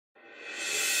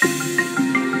Dear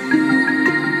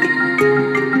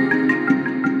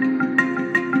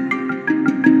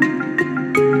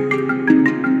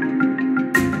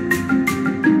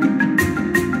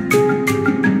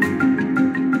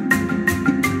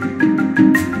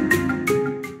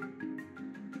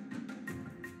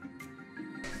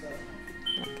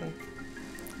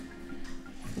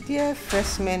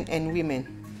freshmen and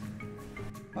women,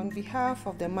 on behalf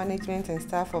of the management and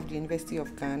staff of the University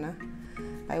of Ghana,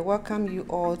 I welcome you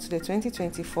all to the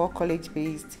 2024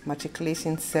 college-based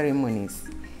matriculation ceremonies.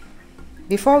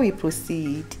 Before we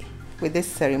proceed with this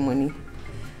ceremony,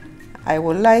 I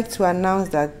would like to announce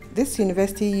that this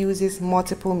university uses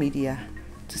multiple media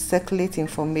to circulate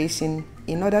information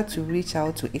in order to reach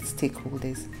out to its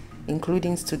stakeholders,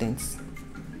 including students.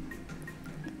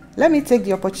 Let me take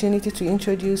the opportunity to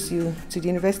introduce you to the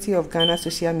University of Ghana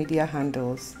social media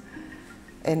handles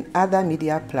and other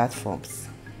media platforms.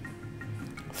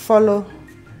 Follow,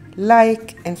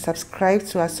 like, and subscribe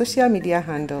to our social media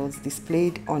handles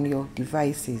displayed on your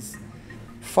devices.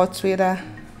 For Twitter,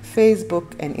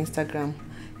 Facebook, and Instagram,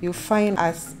 you'll find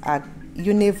us at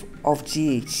Univ of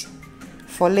GH.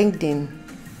 For LinkedIn,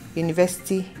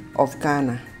 University of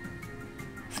Ghana.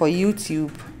 For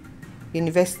YouTube,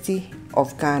 University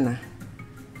of Ghana.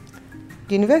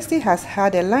 The university has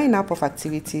had a lineup of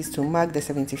activities to mark the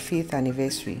 75th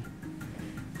anniversary.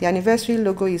 The anniversary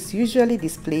logo is usually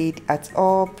displayed at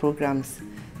all programs,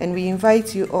 and we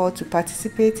invite you all to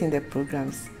participate in the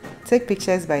programs, take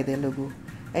pictures by the logo,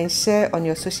 and share on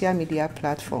your social media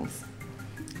platforms.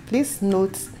 Please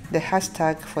note the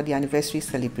hashtag for the anniversary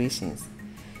celebrations.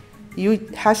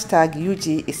 Hashtag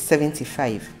UG is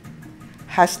 75.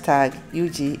 Hashtag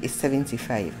UG is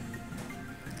 75.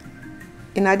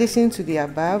 In addition to the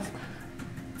above,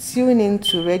 tune in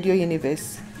to Radio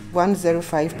Universe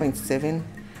 105.7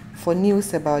 for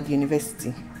news about the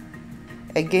university.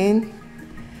 Again,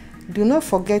 do not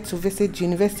forget to visit the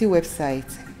university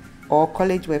website or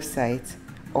college website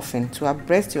often to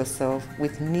abreast yourself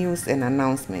with news and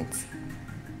announcements.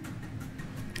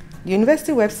 The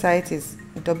university website is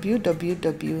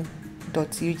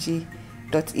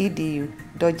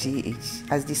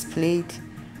www.ug.edu.gh as displayed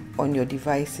on your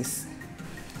devices.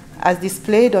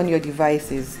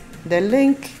 The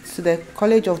link to the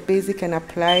College of Basic and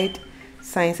Applied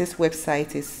Sciences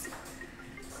website is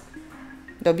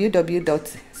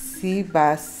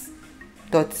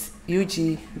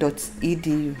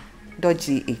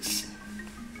www.cbas.ug.edu.gh.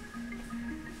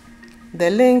 The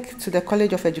link to the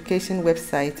College of Education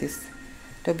website is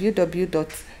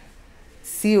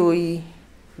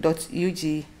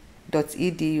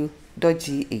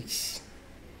www.coe.ug.edu.gh.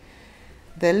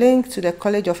 The link to the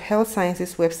College of Health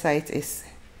Sciences website is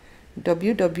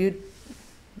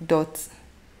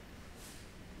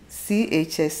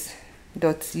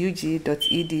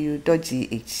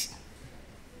www.chs.ug.edu.gh.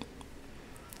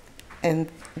 And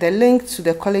the link to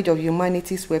the College of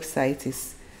Humanities website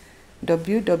is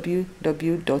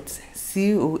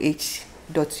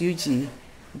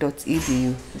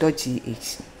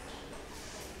www.coh.ug.edu.gh.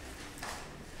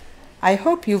 I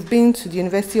hope you've been to the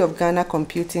University of Ghana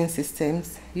Computing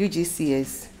Systems,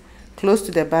 UGCS, close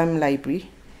to the BAM library,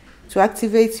 to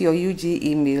activate your UG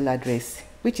email address,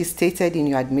 which is stated in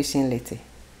your admission letter.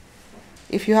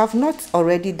 If you have not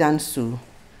already done so,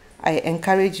 I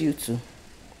encourage you to.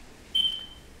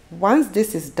 Once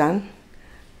this is done,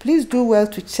 please do well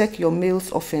to check your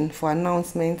mails often for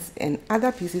announcements and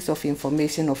other pieces of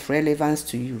information of relevance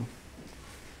to you.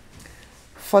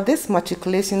 For this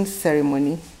matriculation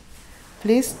ceremony,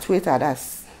 please tweet at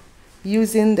us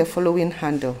using the following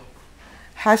handle: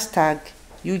 hashtag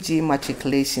UG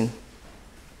Matriculation.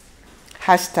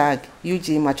 Hashtag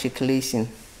UG Matriculation.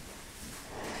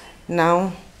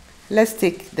 Now, let's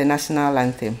take the national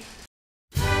anthem.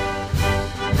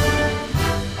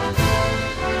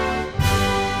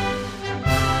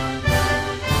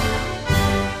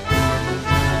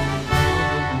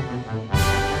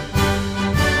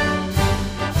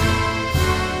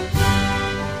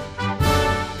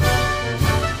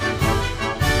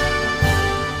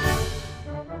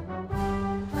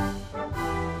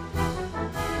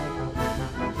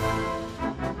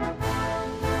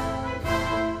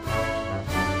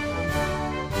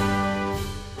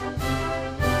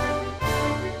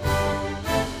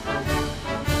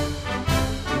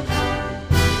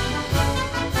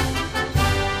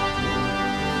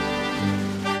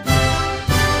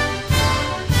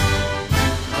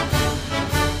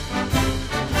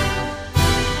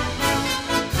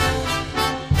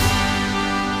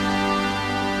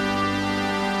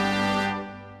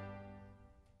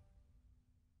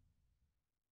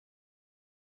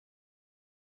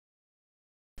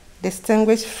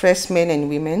 Distinguished freshmen and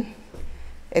women,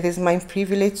 it is my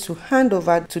privilege to hand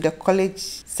over to the college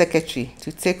secretary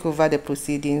to take over the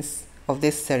proceedings of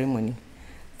this ceremony.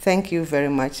 Thank you very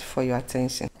much for your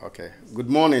attention. Okay. Good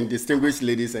morning, distinguished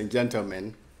ladies and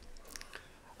gentlemen.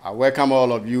 I welcome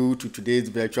all of you to today's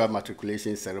virtual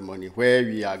matriculation ceremony, where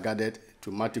we are gathered to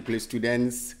matriculate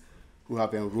students who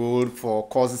have enrolled for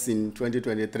courses in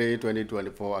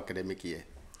 2023-2024 academic year,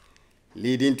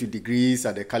 leading to degrees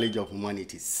at the College of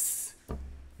Humanities.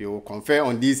 We will confer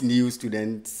on these new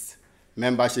students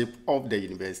membership of the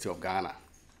University of Ghana.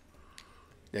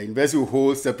 The university will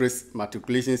hold separate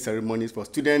matriculation ceremonies for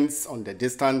students on the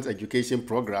distance education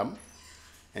program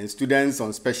and students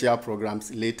on special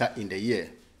programs later in the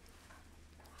year.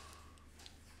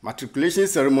 Matriculation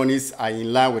ceremonies are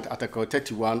in line with Article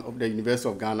 31 of the University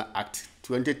of Ghana Act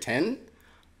 2010,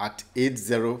 Act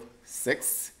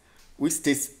 806, which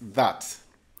states that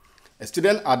a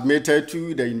student admitted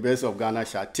to the University of Ghana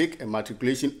shall take a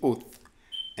matriculation oath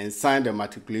and sign the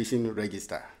matriculation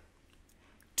register.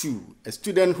 2. A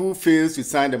student who fails to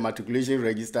sign the matriculation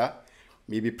register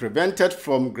may be prevented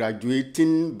from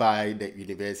graduating by the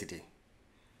university.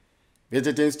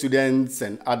 Visiting students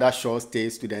and other short-stay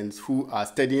students who are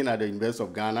studying at the University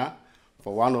of Ghana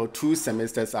for 1 or 2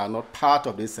 semesters are not part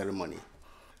of this ceremony,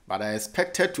 but are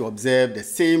expected to observe the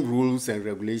same rules and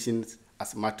regulations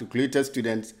as matriculated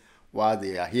students while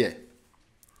they are here.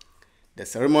 The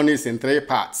ceremony is in 3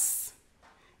 parts.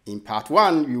 In part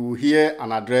 1, you will hear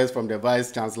an address from the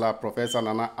Vice-Chancellor, Professor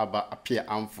Nana Aba Appiah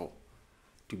Amfo,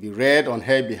 to be read on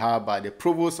her behalf by the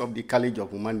Provost of the College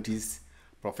of Humanities,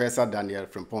 Professor Daniel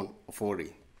Frimpong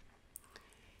Ofori.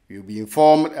 You will be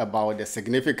informed about the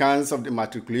significance of the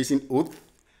matriculation oath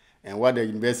and what the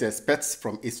university expects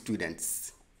from its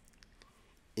students.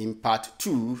 In part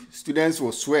 2, students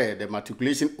will swear the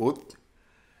matriculation oath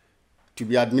to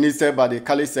be administered by the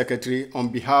college secretary on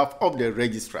behalf of the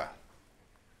registrar.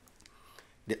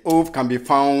 The oath can be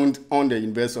found on the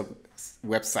university's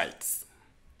website.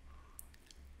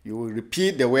 You will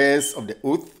repeat the words of the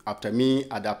oath after me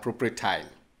at the appropriate time.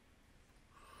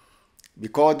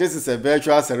 Because this is a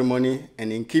virtual ceremony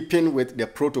and in keeping with the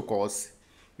protocols,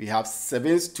 we have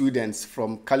 7 students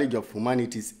from College of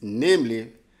Humanities,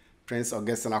 namely Prince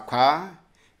Augustine Akwa,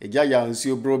 Ejaya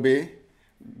Nsio Brobe,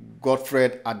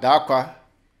 Godfred Adakwa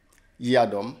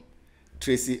Yadom,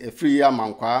 Tracy Efria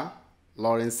Mankwa,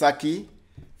 Lawrence Saki,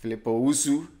 Philippo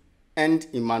Usu, and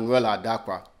Emmanuel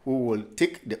Adakwa, who will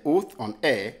take the oath on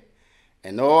air,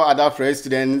 and all other fresh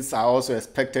students are also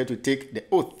expected to take the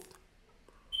oath.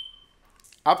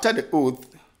 After the oath,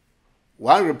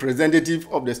 one representative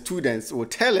of the students will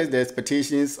tell us the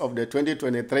expectations of the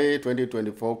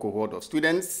 2023-2024 cohort of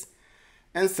students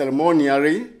and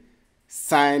ceremonially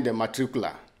sign the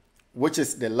matricula, which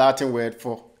is the Latin word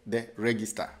for the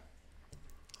register.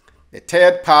 The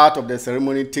third part of the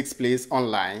ceremony takes place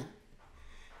online.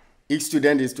 Each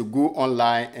student is to go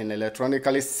online and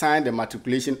electronically sign the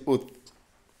matriculation oath.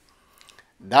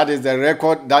 That is the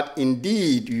record that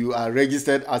indeed you are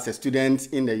registered as a student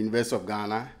in the University of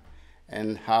Ghana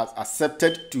and has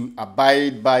accepted to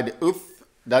abide by the oath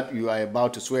that you are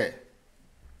about to swear.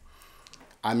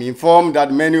 I'm informed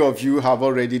that many of you have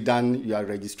already done your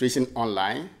registration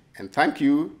online, and thank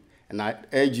you. And I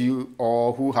urge you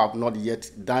all who have not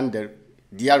yet done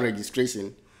their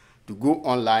registration to go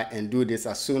online and do this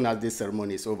as soon as this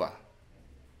ceremony is over.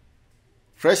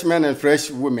 Freshmen and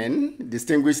fresh women,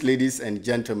 distinguished ladies and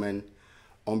gentlemen,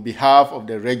 on behalf of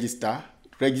the registrar,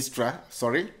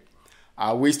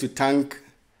 I wish to thank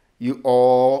you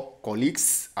all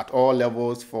colleagues at all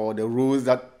levels for the roles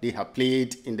that they have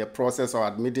played in the process of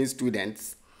admitting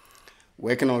students,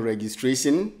 working on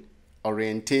registration,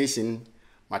 orientation,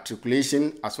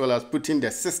 matriculation, as well as putting the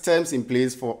systems in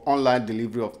place for online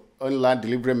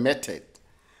delivery method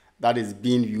that is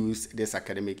being used this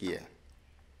academic year.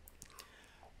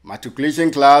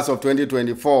 Matriculation class of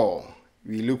 2024,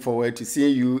 we look forward to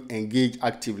seeing you engage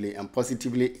actively and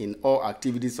positively in all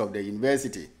activities of the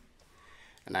university.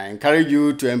 And I encourage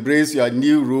you to embrace your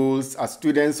new roles as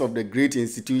students of the great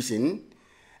institution,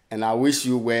 and I wish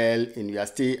you well in your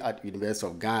stay at University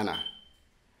of Ghana.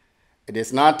 It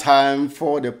is now time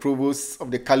for the Provost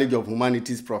of the College of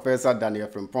Humanities, Professor Daniel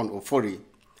Frimpong Ofori,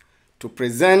 to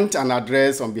present an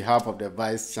address on behalf of the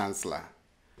Vice-Chancellor.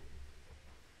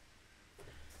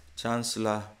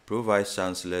 Chancellor,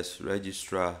 Pro-Vice-Chancellors,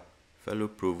 Registrar, fellow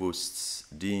Provosts,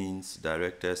 Deans,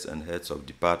 Directors, and Heads of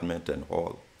Department and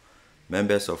Hall,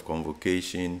 members of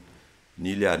Convocation,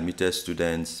 newly admitted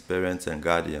students, parents and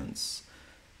guardians,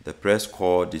 the press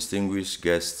corps, distinguished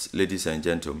guests, ladies and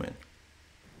gentlemen.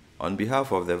 On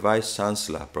behalf of the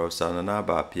Vice-Chancellor, Professor Nana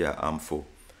Aba Appiah Amfo,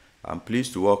 I'm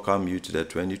pleased to welcome you to the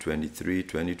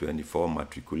 2023-2024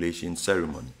 Matriculation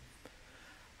Ceremony.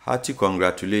 Hearty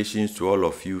congratulations to all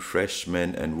of you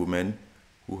freshmen and women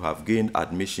who have gained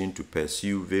admission to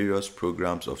pursue various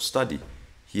programs of study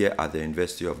here at the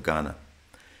University of Ghana.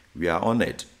 We are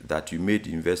honored that you made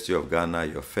the University of Ghana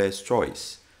your first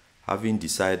choice, having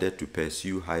decided to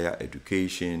pursue higher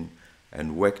education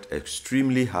and worked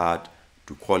extremely hard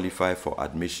to qualify for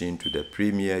admission to the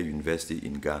premier university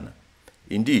in Ghana.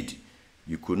 Indeed,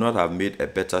 you could not have made a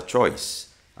better choice,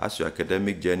 as your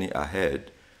academic journey ahead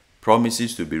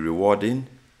promises to be rewarding,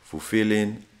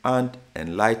 fulfilling, and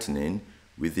enlightening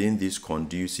within this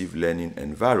conducive learning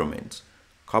environment,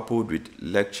 coupled with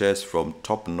lectures from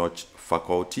top-notch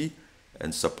faculty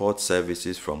and support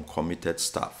services from committed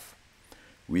staff.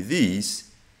 With these,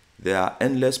 there are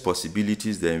endless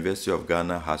possibilities the University of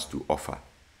Ghana has to offer.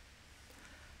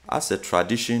 As a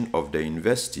tradition of the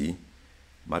university,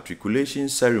 matriculation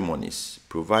ceremonies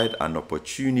provide an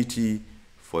opportunity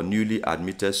for newly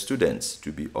admitted students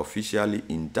to be officially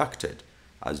inducted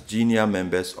as junior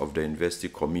members of the university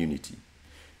community.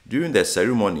 During the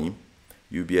ceremony,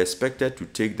 you'll be expected to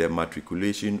take the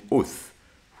matriculation oath,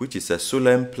 which is a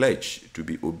solemn pledge to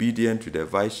be obedient to the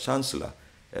Vice-Chancellor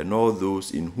and all those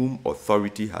in whom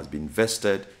authority has been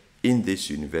vested in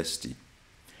this university.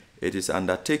 It is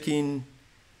undertaken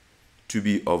to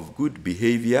be of good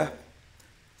behavior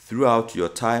throughout your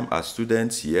time as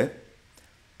students here,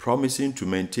 promising to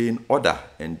maintain order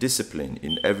and discipline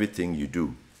in everything you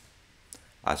do.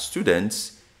 As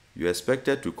students, you are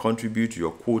expected to contribute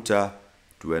your quota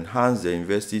to enhance the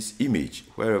university's image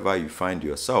wherever you find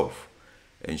yourself,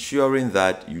 ensuring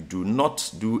that you do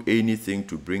not do anything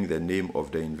to bring the name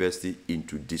of the university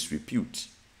into disrepute.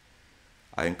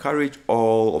 I encourage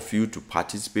all of you to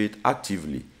participate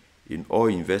actively in all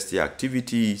university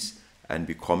activities and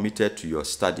be committed to your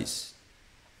studies.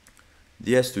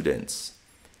 Dear students,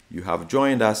 you have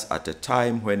joined us at a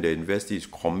time when the university is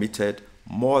committed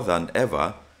more than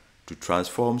ever to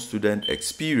transform student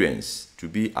experience to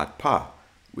be at par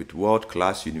with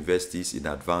world-class universities in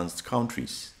advanced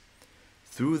countries.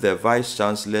 Through the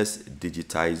Vice-Chancellor's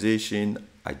digitization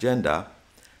agenda,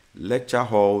 lecture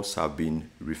halls have been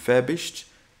refurbished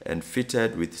and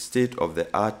fitted with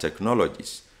state-of-the-art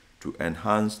technologies to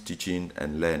enhance teaching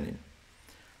and learning.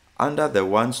 Under the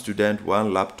One Student,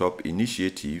 One Laptop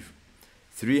initiative,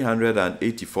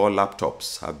 384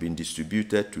 laptops have been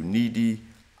distributed to needy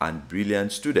and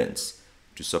brilliant students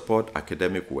to support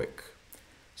academic work.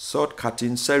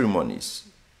 Sword-cutting ceremonies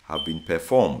have been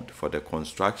performed for the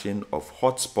construction of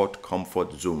hotspot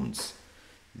comfort zones.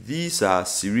 These are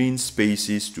serene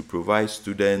spaces to provide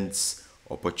students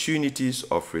opportunities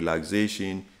of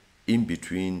relaxation in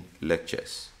between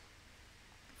lectures.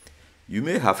 You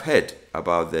may have heard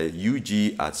about the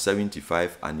UG at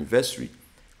 75th anniversary,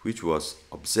 which was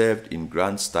observed in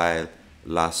grand style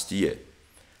last year.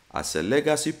 As a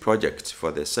legacy project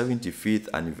for the 75th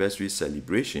anniversary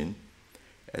celebration,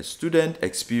 a student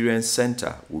experience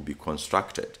center will be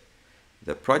constructed.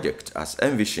 The project, as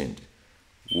envisioned,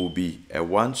 will be a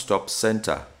one-stop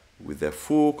center with a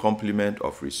full complement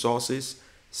of resources,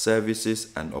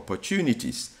 services, and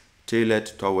opportunities tailored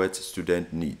towards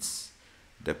student needs.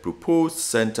 The proposed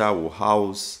center will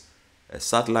house a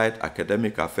satellite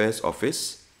academic affairs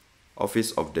office,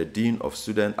 Office of the Dean of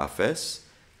Student Affairs,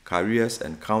 Careers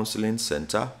and Counseling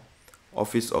Center,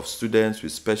 Office of Students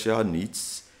with Special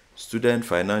Needs, Student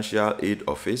Financial Aid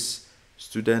Office,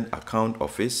 Student Account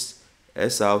Office,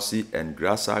 SRC and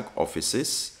GRASAG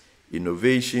offices,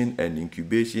 Innovation and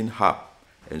Incubation Hub,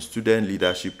 and Student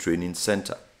Leadership Training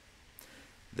Center.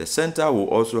 The center will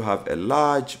also have a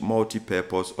large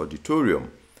multi-purpose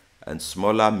auditorium and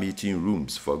smaller meeting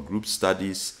rooms for group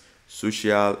studies,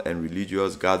 social and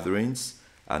religious gatherings,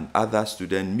 and other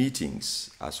student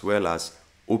meetings, as well as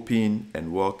open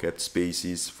and well-kept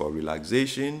spaces for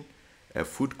relaxation, a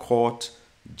food court,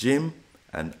 gym,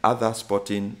 and other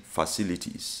sporting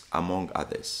facilities, among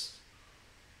others.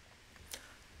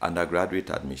 Undergraduate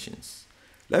admissions.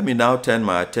 Let me now turn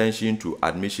my attention to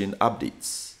admission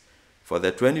updates. For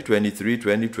the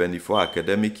 2023-2024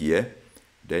 academic year,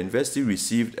 the university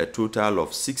received a total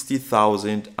of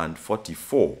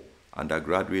 60,044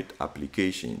 undergraduate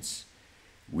applications.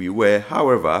 We were,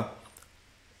 however,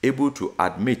 able to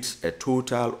admit a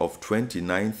total of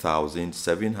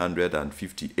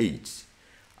 29,758.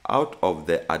 Out of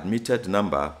the admitted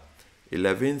number,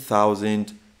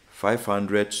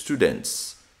 11,500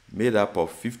 students, made up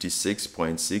of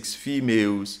 56.6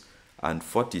 females and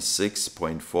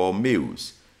 46.4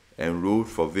 males, enrolled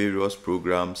for various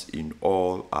programs in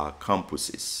all our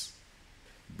campuses.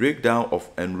 Breakdown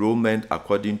of enrollment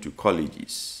according to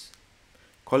colleges.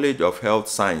 College of Health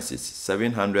Sciences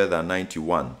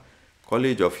 791,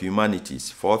 College of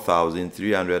Humanities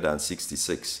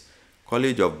 4,366,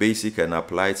 College of Basic and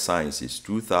Applied Sciences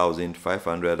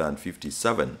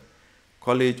 2,557,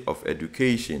 College of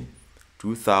Education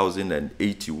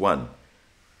 2,081,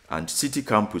 and city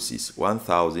campuses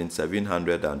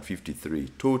 1,753,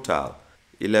 total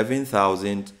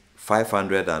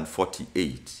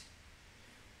 11,548.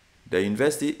 The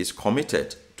university is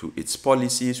committed to its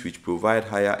policies which provide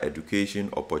higher education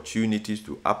opportunities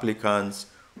to applicants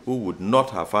who would not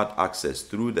have had access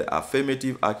through the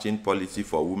affirmative action policy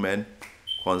for women,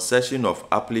 concession of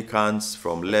applicants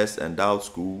from less endowed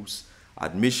schools,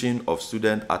 admission of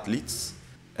student athletes,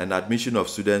 and admission of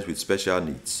students with special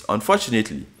needs.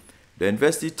 Unfortunately, the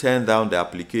university turned down the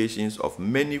applications of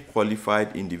many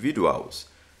qualified individuals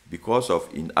because of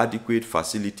inadequate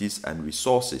facilities and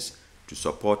resources to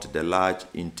support the large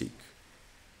intake.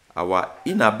 Our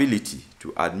inability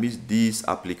to admit these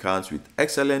applicants with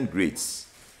excellent grades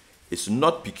is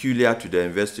not peculiar to the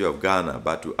University of Ghana,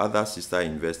 but to other sister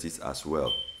universities as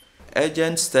well.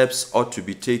 Urgent steps ought to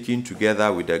be taken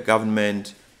together with the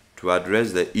government to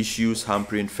address the issues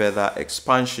hampering further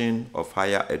expansion of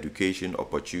higher education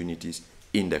opportunities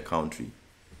in the country.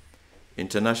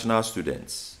 International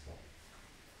students.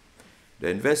 The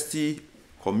university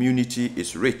community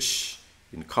is rich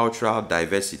in cultural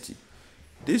diversity.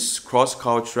 This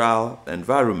cross-cultural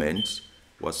environment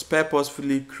was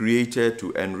purposefully created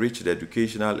to enrich the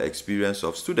educational experience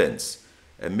of students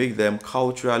and make them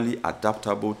culturally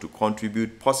adaptable to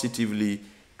contribute positively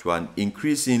to an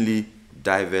increasingly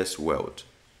diverse world.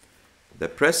 The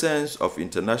presence of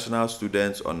international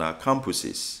students on our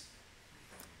campuses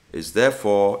is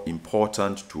therefore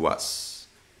important to us.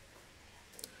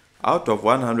 Out of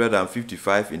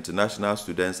 155 international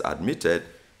students admitted,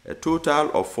 a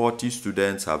total of 40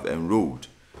 students have enrolled.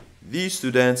 These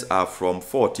students are from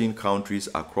 14 countries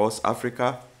across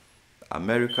Africa,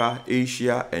 America,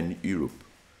 Asia, and Europe.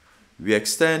 We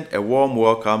extend a warm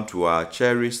welcome to our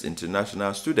cherished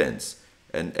international students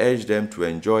and urge them to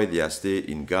enjoy their stay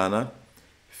in Ghana,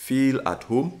 feel at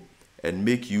home, and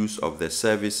make use of the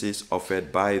services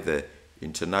offered by the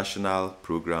International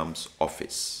Programs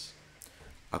Office.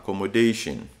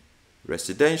 Accommodation.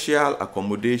 Residential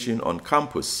accommodation on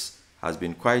campus has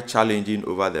been quite challenging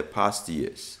over the past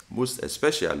years, most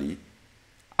especially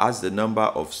as the number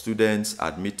of students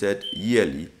admitted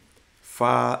yearly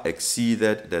far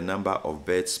exceeded the number of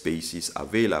bed spaces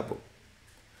available.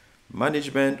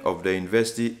 Management of the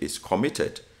university is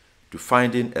committed to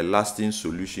finding a lasting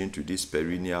solution to this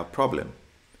perennial problem.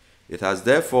 It has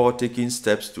therefore taken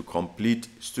steps to complete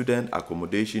student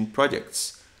accommodation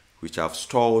projects which have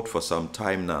stalled for some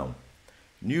time now.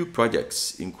 New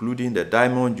projects including the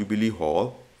Diamond Jubilee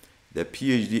Hall, the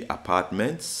PhD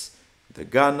apartments, the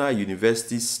Ghana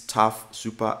University Staff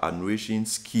Superannuation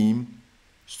Scheme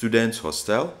Students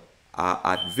Hostel are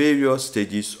at various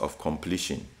stages of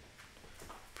completion.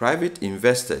 Private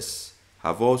investors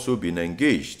have also been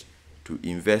engaged to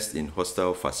invest in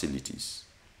hostel facilities.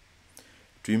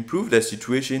 To improve the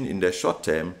situation in the short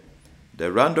term, the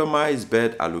randomized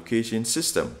bed allocation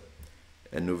system,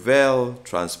 a novel,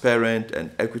 transparent,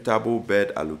 and equitable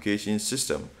bed allocation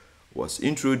system, was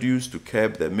introduced to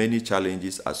curb the many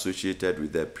challenges associated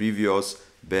with the previous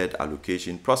bed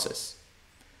allocation process.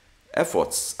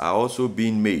 Efforts are also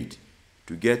being made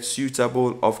to get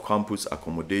suitable off-campus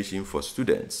accommodation for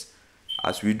students.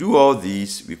 As we do all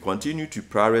these, we continue to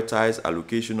prioritize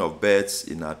allocation of beds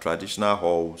in our traditional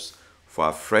halls for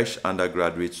our fresh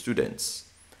undergraduate students.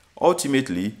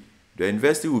 Ultimately, the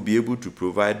university will be able to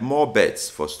provide more beds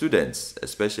for students,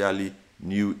 especially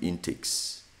new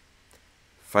intakes.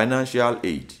 Financial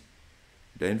aid.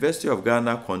 The University of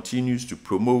Ghana continues to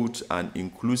promote an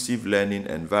inclusive learning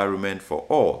environment for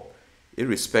all,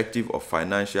 irrespective of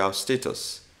financial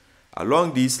status.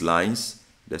 Along these lines,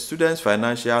 the Students'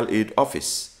 Financial Aid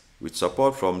Office, with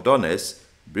support from donors,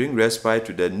 bring respite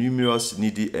to the numerous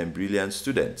needy and brilliant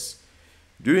students.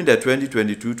 During the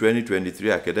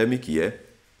 2022-2023 academic year,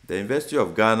 the University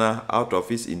of Ghana, out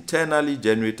of its internally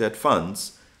generated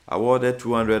funds, awarded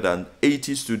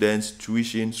 280 students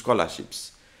tuition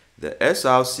scholarships. The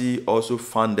SRC also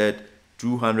funded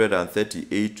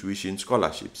 238 tuition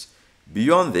scholarships.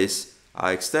 Beyond this,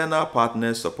 our external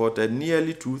partners supported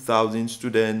nearly 2,000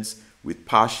 students with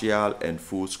partial and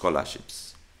full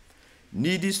scholarships.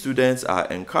 Needy students are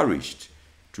encouraged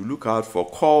to look out for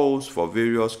calls for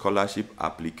various scholarship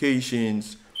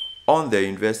applications on the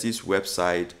university's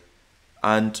website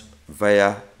and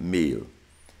via mail.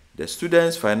 The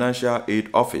Students' Financial Aid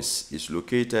Office is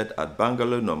located at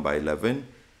Bangalore number 11,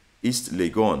 East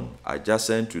Legon,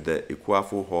 adjacent to the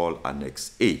Equafo Hall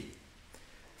Annex A.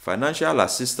 Financial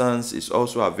assistance is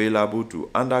also available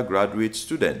to undergraduate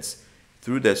students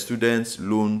through the Students'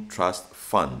 Loan Trust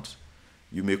Fund.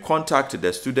 You may contact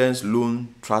the Students'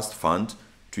 Loan Trust Fund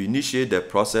to initiate the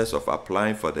process of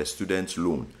applying for the student's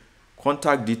loan.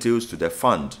 Contact details to the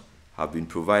fund have been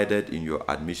provided in your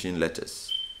admission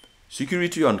letters.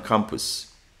 Security on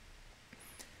campus.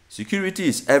 Security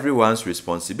is everyone's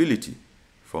responsibility,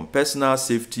 from personal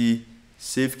safety,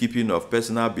 safekeeping of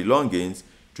personal belongings,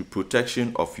 to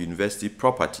protection of university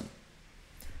property.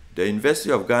 The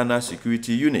University of Ghana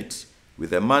Security Unit,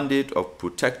 with a mandate of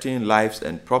protecting lives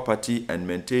and property and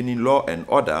maintaining law and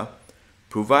order,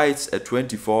 provides a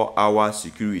 24-hour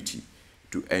security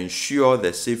to ensure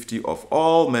the safety of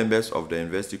all members of the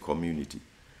university community.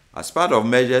 As part of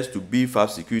measures to beef up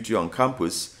security on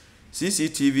campus,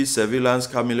 CCTV surveillance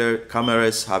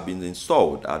cameras have been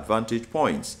installed at vantage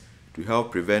points to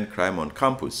help prevent crime on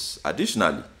campus.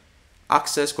 Additionally,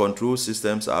 access control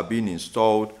systems are being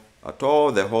installed at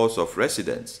all the halls of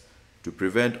residence to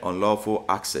prevent unlawful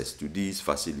access to these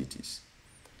facilities.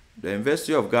 The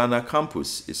University of Ghana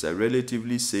campus is a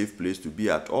relatively safe place to be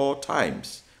at all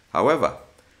times. However,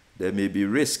 there may be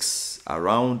risks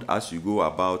around as you go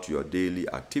about your daily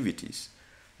activities.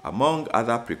 Among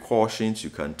other precautions you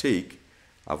can take,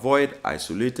 avoid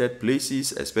isolated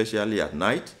places, especially at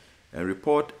night, and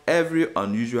report every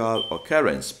unusual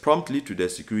occurrence promptly to the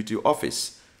security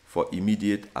office for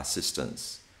immediate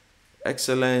assistance.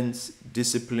 Excellence,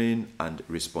 discipline, and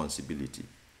responsibility.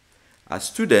 As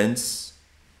students,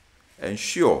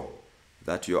 ensure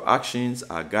that your actions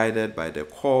are guided by the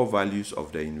core values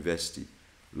of the university: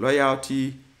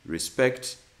 loyalty,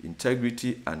 respect,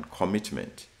 integrity, and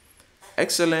commitment.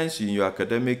 Excellence in your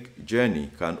academic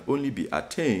journey can only be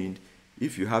attained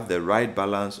if you have the right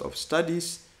balance of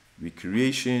studies,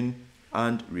 recreation,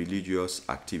 and religious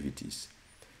activities.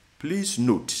 Please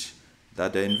note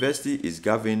that the university is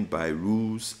governed by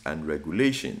rules and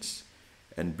regulations,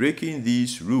 and breaking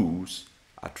these rules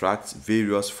attracts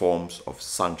various forms of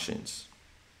sanctions.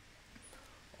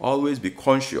 Always be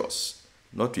conscious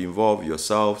not to involve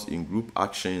yourselves in group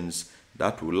actions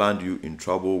that will land you in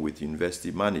trouble with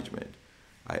university management.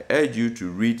 I urge you to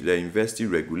read the university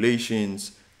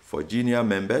regulations for junior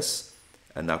members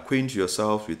and acquaint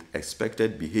yourself with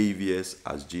expected behaviors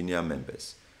as junior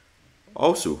members.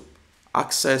 Also,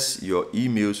 access your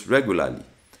emails regularly.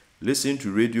 Listen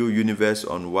to Radio Universe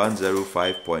on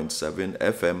 105.7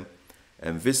 FM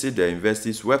and visit the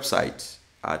university's website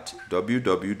at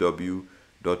www.ug.edu.gh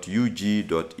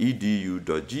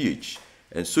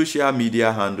and social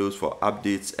media handles for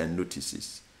updates and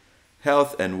notices.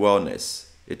 Health and wellness.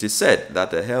 It is said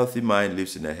that a healthy mind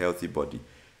lives in a healthy body.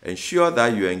 Ensure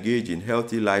that you engage in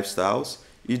healthy lifestyles,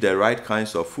 eat the right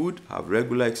kinds of food, have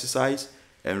regular exercise,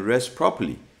 and rest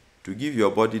properly to give your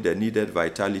body the needed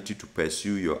vitality to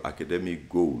pursue your academic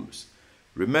goals.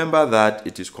 Remember that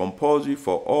it is compulsory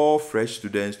for all fresh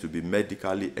students to be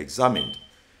medically examined.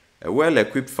 A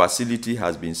well-equipped facility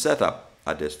has been set up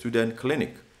at the student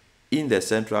clinic in the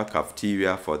central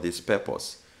cafeteria for this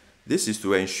purpose. This is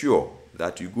to ensure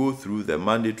that you go through the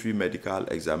mandatory medical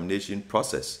examination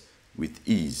process with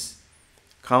ease.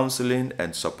 Counseling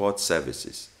and support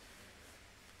services.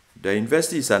 The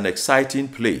university is an exciting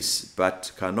place,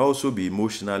 but can also be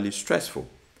emotionally stressful.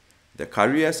 The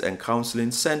Careers and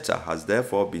Counseling Center has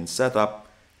therefore been set up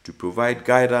to provide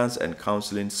guidance and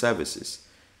counseling services.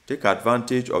 Take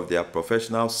advantage of their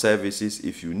professional services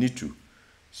if you need to.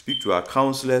 Speak to our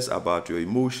counselors about your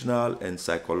emotional and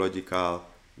psychological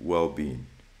well-being.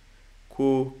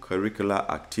 Co-curricular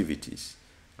activities.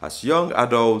 As young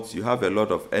adults, you have a lot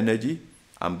of energy,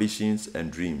 ambitions,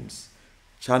 and dreams.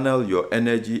 Channel your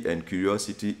energy and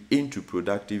curiosity into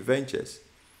productive ventures.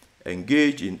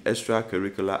 Engage in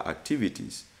extracurricular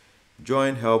activities.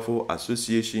 Join helpful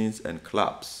associations and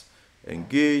clubs.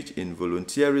 Engage in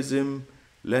volunteerism,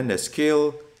 learn a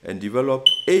skill, and develop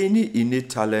any innate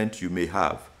talent you may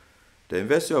have. The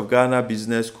University of Ghana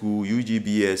Business School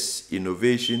UGBS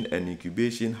Innovation and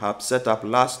Incubation Hub set up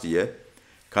last year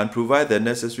can provide the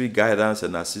necessary guidance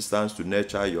and assistance to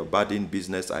nurture your budding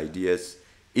business ideas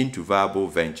into viable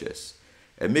ventures.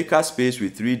 A makerspace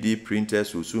with 3D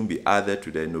printers will soon be added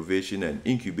to the Innovation and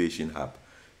Incubation Hub.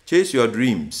 Chase your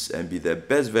dreams and be the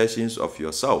best versions of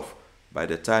yourself by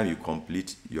the time you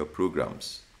complete your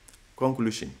programs.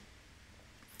 Conclusion.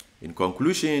 In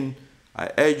conclusion, I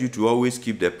urge you to always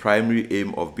keep the primary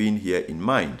aim of being here in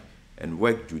mind and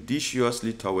work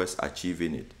judiciously towards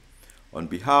achieving it. On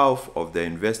behalf of the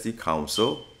University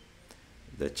Council,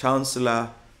 the Chancellor,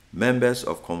 members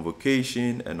of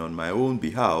Convocation, and on my own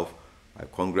behalf, I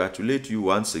congratulate you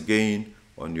once again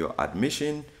on your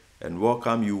admission and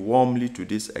welcome you warmly to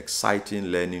this exciting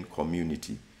learning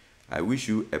community. I wish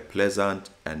you a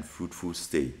pleasant and fruitful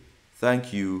stay.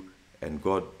 Thank you, and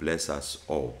God bless us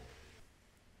all.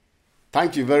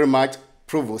 Thank you very much,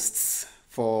 Provosts,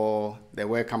 for the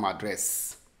welcome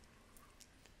address.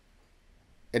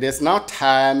 It is now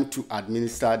time to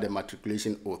administer the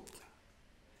matriculation oath.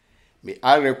 May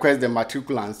I request the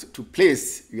matriculants to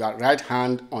place your right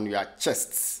hand on your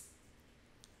chests.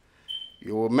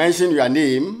 You will mention your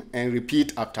name and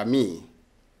repeat after me.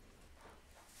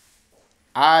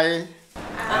 I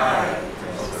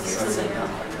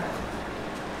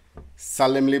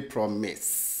solemnly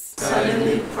promise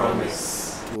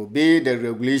to obey the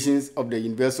regulations of the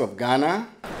University of Ghana,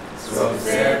 to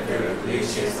observe the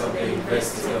regulations of the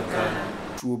University of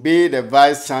Ghana, to obey the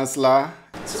Vice Chancellor,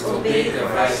 to obey the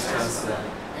Vice Chancellor,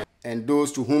 and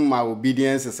those to whom my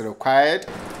obedience is required,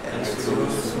 and to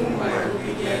those to whom my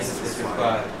obedience is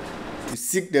required, to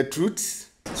seek the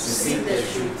truth, to seek the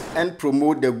truth, and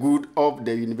promote the good of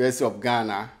the University of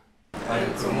Ghana,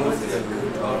 and promote the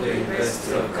good of the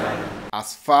University of Ghana,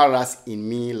 as far as in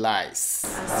me lies.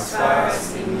 as far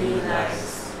as in me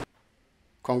lies.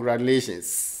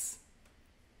 Congratulations.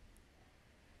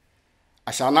 I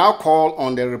shall now call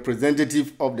on the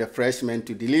representative of the freshmen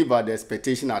to deliver the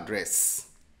expectation address.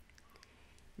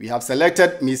 We have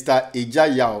selected Mr.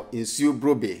 Ejayao Insu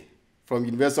Brobe from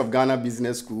University of Ghana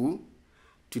Business School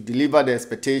to deliver the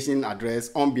expectation address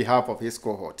on behalf of his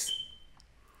cohort.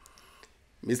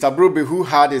 Mr. Brobe, who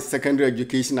had his secondary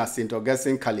education at St.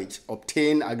 Augustine College,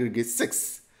 obtained aggregate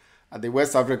 6 at the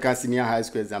West African Senior High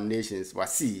School Examinations,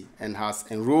 WASSCE, and has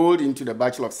enrolled into the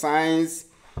Bachelor of Science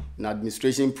in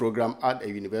Administration program at the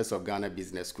University of Ghana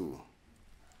Business School.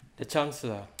 The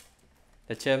Chancellor,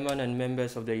 the Chairman and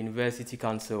members of the University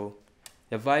Council,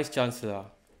 the Vice Chancellor,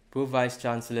 Pro-Vice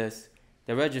Chancellors,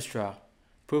 the Registrar,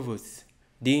 Provosts,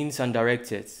 Deans and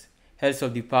Directors, Heads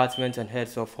of Department and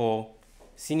Heads of Hall,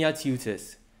 Senior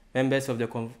Tutors, members of the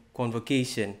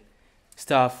Convocation,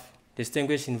 staff,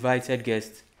 distinguished invited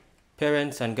guests,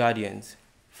 parents and guardians,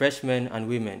 freshmen and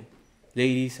women,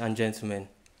 ladies and gentlemen.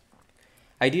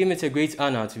 I deem it a great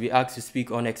honor to be asked to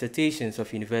speak on exhortations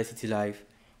of university life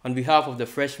on behalf of the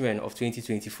freshmen of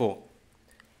 2024.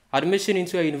 Admission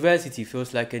into a university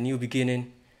feels like a new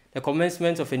beginning, the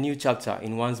commencement of a new chapter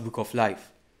in one's book of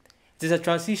life. It is a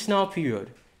transitional period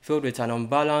filled with an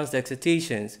unbalanced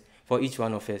exhortations for each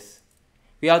one of us.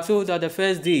 We are told that the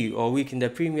first day or week in the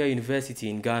premier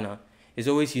university in Ghana is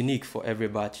always unique for every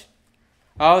batch.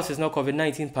 Ours is not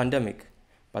COVID-19 pandemic,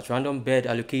 but random bed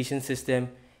allocation system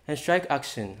and strike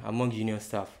action among union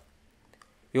staff.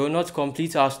 We will not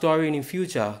complete our story in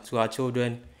future to our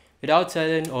children without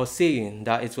telling or saying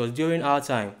that it was during our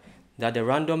time that the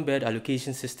random bed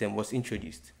allocation system was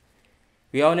introduced.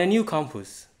 We are on a new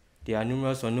campus. There are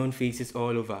numerous unknown faces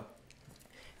all over.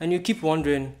 And you keep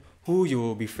wondering who you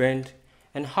will befriend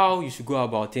and how you should go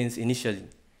about things initially.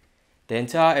 The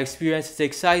entire experience is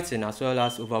exciting as well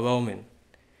as overwhelming.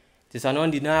 It is an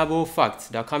undeniable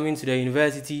fact that coming to the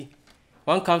university,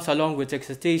 one comes along with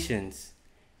expectations.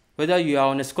 Whether you are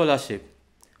on a scholarship,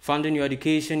 funding your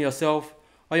education yourself,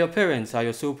 or your parents are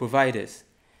your sole providers,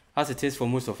 as it is for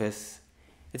most of us.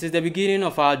 It is the beginning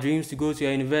of our dreams to go to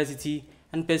a university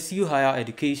and pursue higher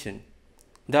education.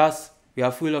 Thus, we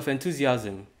are full of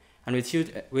enthusiasm and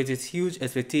with its huge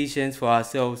expectations for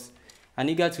ourselves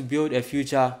and eager to build a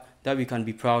future that we can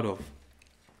be proud of.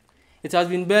 It has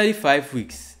been barely 5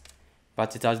 weeks,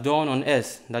 but it has dawned on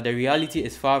us that the reality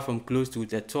is far from close to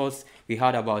the thoughts we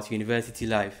had about university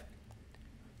life.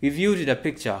 We viewed the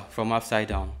picture from upside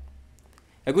down.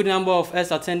 A good number of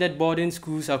us attended boarding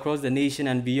schools across the nation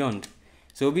and beyond,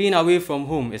 so being away from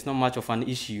home is not much of an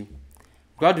issue.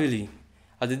 Gradually,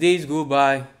 as the days go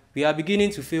by, we are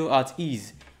beginning to feel at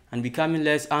ease and becoming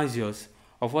less anxious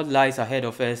of what lies ahead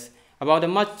of us about the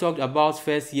much talked about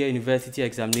first-year university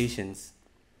examinations.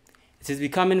 It is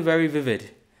becoming very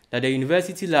vivid that the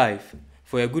university life,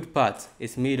 for a good part,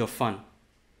 is made of fun.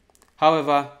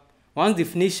 However, one's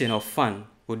definition of fun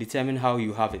will determine how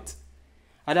you have it.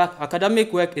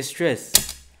 Academic work is stress.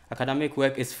 Academic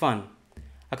work is fun.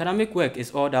 Academic work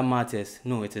is all that matters.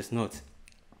 No, it is not.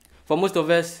 For most of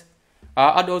us,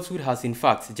 our adulthood has in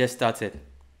fact just started.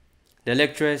 The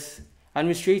lecturers,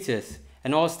 administrators,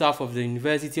 and all staff of the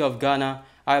University of Ghana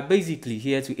are basically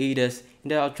here to aid us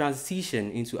in our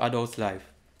transition into adult life.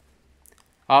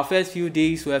 Our first few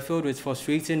days were filled with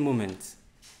frustrating moments,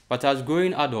 but as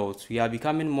growing adults, we are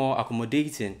becoming more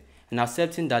accommodating and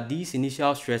accepting that these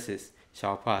initial stresses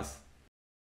shall pass.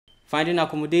 Finding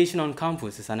accommodation on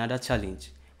campus is another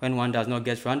challenge, when one does not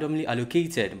get randomly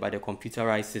allocated by the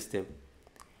computerized system.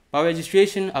 But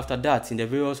registration after that in the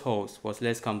various halls was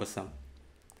less cumbersome.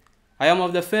 I am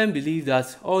of the firm belief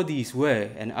that all these were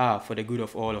and are for the good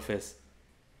of all of us.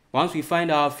 Once we find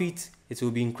our feet, it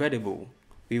will be incredible.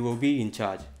 We will be in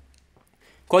charge.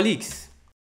 Colleagues,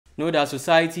 know that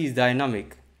society is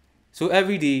dynamic. So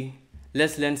every day,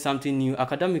 let's learn something new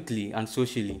academically and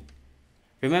socially.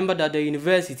 Remember that the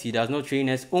university does not train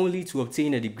us only to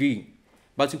obtain a degree,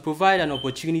 but to provide an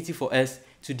opportunity for us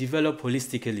to develop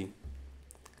holistically.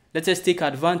 Let us take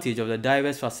advantage of the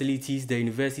diverse facilities the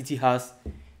university has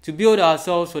to build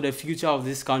ourselves for the future of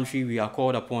this country we are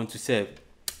called upon to serve.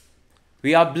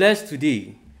 We are blessed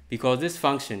today because this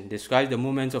function describes the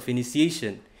moment of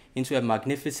initiation into a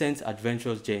magnificent,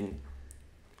 adventurous journey.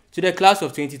 To the class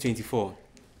of 2024,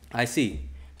 I say,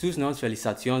 tous nos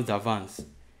félicitations d'avance.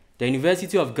 The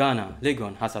University of Ghana,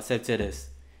 Legon, has accepted us.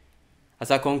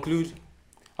 As I conclude,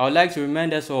 I would like to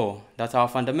remind us all that our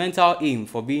fundamental aim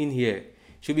for being here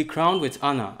should be crowned with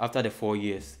honor after the 4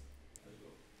 years.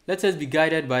 Let us be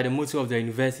guided by the motto of the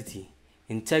university,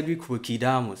 Integri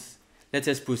Quoquidamus. Let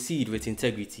us proceed with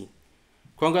integrity.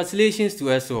 Congratulations to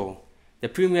us all. The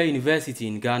premier university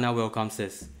in Ghana welcomes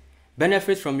us.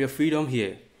 Benefit from your freedom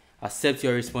here, accept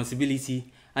your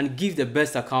responsibility, and give the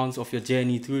best account of your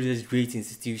journey through this great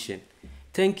institution.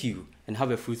 Thank you and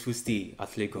have a fruitful stay at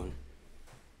Legon.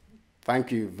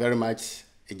 Thank you very much,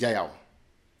 Ejayao.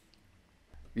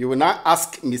 We will now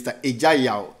ask Mr.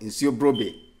 Ejayao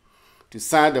Nsiobrobe to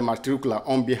sign the matricula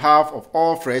on behalf of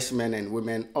all freshmen and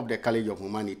women of the College of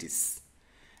Humanities.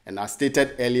 And as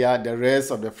stated earlier, the rest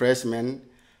of the freshmen,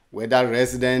 whether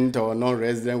resident or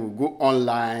non-resident, will go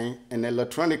online and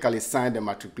electronically sign the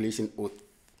matriculation oath.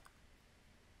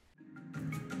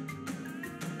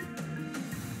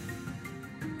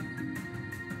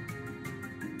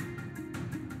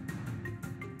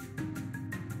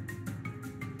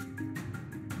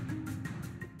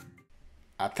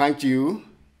 I thank you,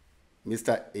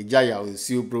 Mr. Ejayao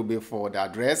Nsiobrobe, for the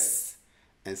address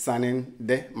and signing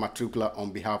the matricula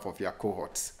on behalf of your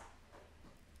cohorts.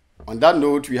 On that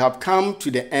note, we have come to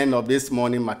the end of this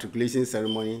morning matriculation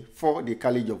ceremony for the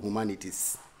College of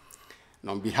Humanities.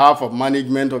 And on behalf of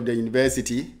management of the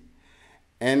university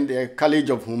and the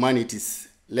College of Humanities,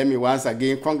 let me once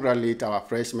again congratulate our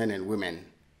freshmen and women.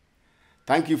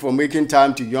 Thank you for making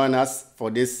time to join us for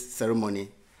this ceremony.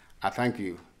 I thank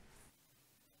you.